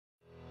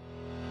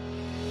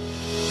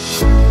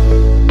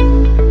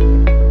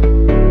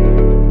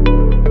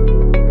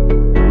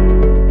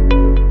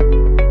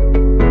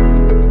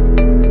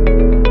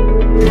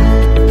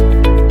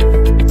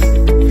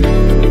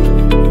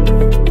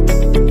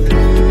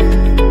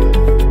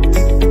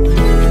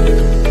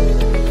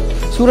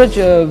Suraj,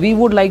 we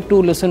would like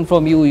to listen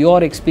from you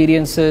your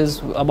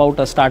experiences about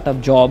a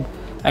startup job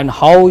and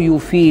how you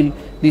feel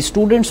the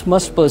students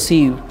must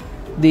perceive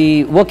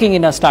the working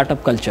in a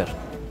startup culture.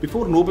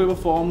 Before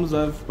NoPaperForms,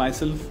 I've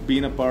myself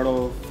been a part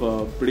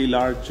of pretty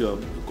large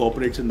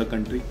corporates in the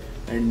country,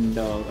 and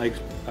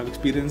I've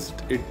experienced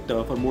it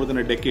for more than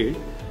a decade.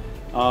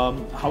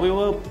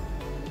 However,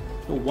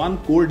 one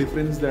core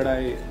difference that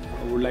I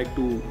would like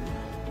to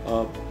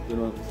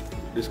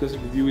discuss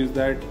with you is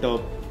that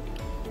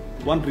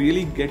one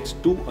really gets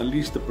to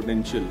unleash the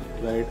potential,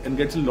 right, and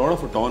gets a lot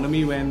of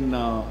autonomy when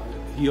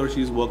he or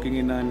she is working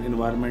in an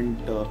environment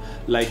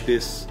like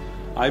this.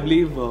 I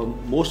believe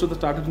most of the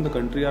startups in the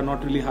country are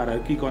not really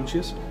hierarchy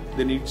conscious.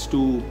 They need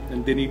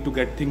to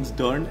get things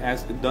done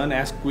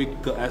as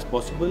quick as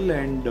possible,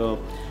 and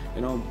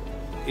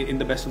in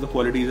the best of the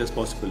qualities as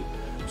possible.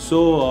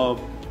 So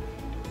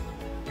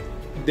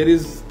there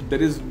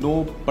is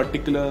no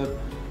particular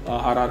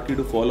hierarchy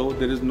to follow.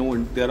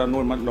 There are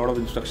no lot of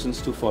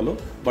instructions to follow,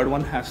 but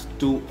one has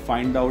to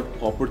find out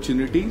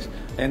opportunities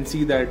and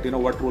see that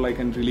what role I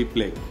can really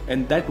play,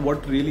 and that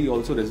what really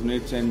also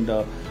resonates and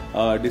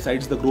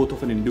decides the growth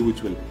of an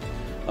individual.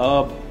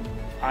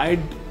 I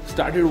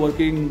started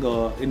working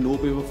in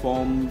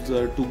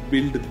NoPaperForms to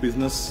build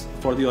business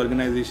for the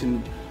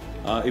organization.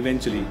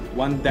 Eventually,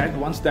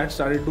 once that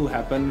started to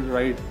happen,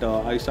 right,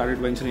 I started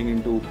venturing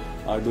into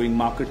doing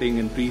marketing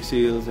and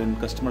pre-sales and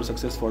customer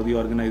success for the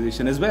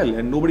organization as well.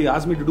 And nobody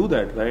asked me to do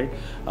that, right?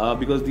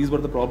 Because these were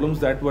the problems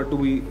that were to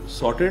be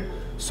sorted.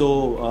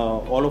 So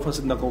all of us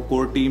in the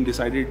core team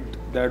decided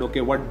that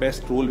okay, what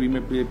best role we may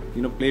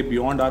play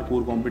beyond our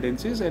core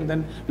competencies, and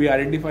then we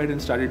identified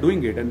and started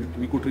doing it, and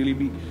we could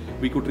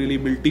really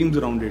build teams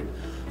around it.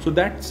 So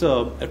that's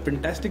a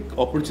fantastic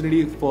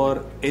opportunity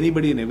for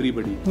anybody and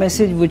everybody.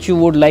 Message which you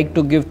would like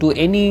to give to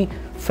any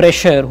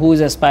fresher who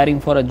is aspiring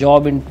for a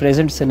job in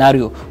present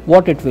scenario,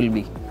 what it will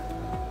be?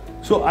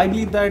 So I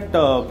believe that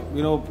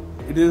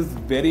it is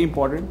very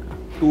important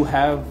to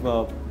have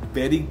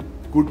very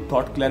good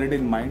thought clarity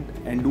in mind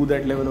and do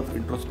that level of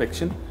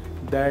introspection,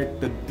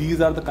 that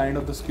these are the kind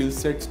of the skill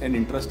sets and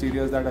interest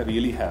areas that I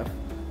really have,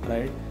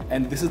 right?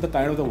 And this is the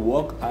kind of the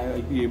work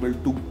I'll be able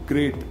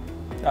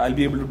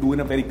to do in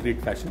a very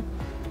great fashion.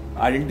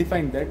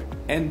 Identifying that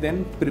and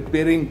then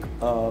preparing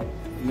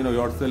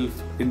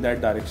yourself in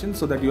that direction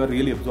so that you are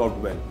really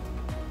absorbed well.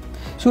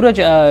 Suraj,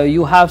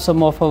 you have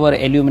some of our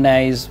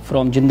alumni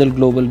from Jindal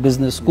Global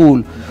Business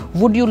School.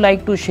 Would you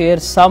like to share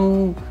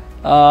some,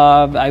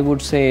 I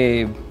would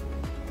say,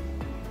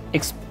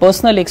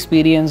 personal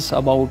experience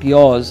about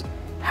yours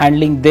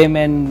handling them?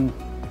 And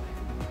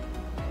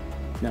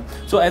yeah.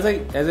 So as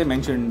I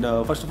mentioned,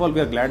 first of all, we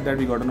are glad that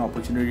we got an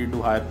opportunity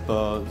to hire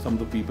some of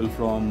the people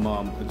from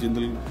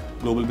Jindal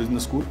Global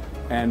Business School,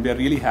 and we are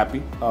really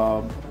happy.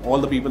 All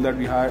the people that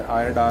we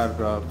hired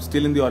are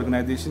still in the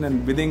organization,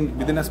 and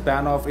within a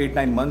span of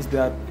 8-9 months, they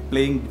are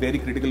playing very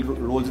critical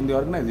roles in the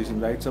organization.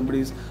 Right?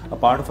 Somebody is a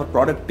part of our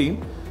product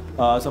team.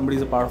 Somebody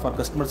is a part of our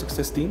customer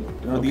success team.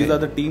 Okay. These are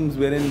the teams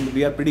wherein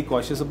we are pretty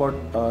cautious about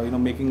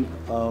making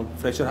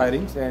fresher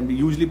hirings, and we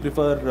usually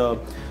prefer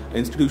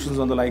institutions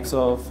on the likes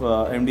of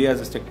MDs,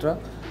 etc.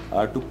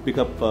 To pick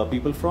up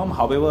people from.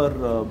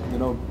 However,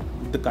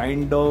 the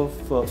kind of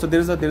so there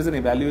is an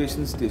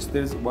evaluation stage.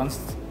 Once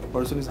a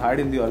person is hired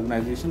in the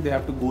organization, they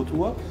have to go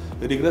through a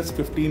rigorous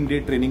 15-day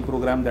training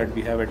program that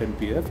we have at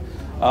NPF.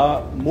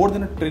 More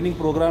than a training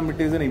program,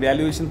 it is an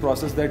evaluation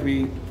process that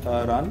we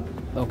run.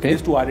 Okay. It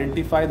is to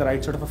identify the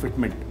right sort of a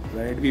fitment,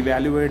 right? We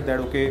evaluate that,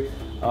 okay,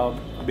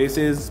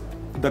 basis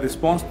the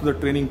response to the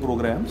training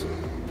programs,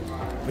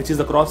 which is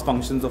across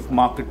functions of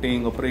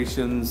marketing,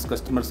 operations,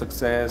 customer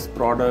success,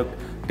 product,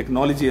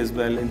 technology as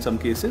well in some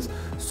cases.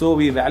 So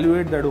we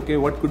evaluate that, okay,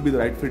 what could be the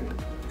right fit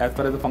as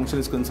far as the function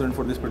is concerned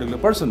for this particular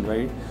person,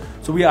 right?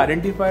 So we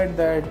identified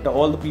that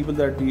all the people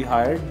that we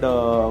hired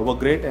were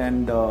great,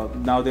 and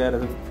now they are,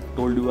 as I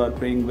told you, are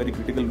playing very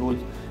critical roles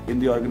in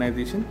the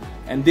organization,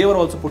 and they were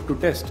also put to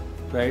test,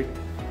 right?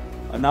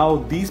 Now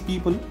these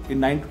people in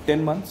 9 to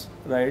 10 months,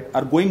 right,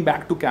 are going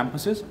back to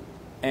campuses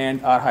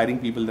and are hiring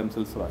people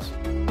themselves for us.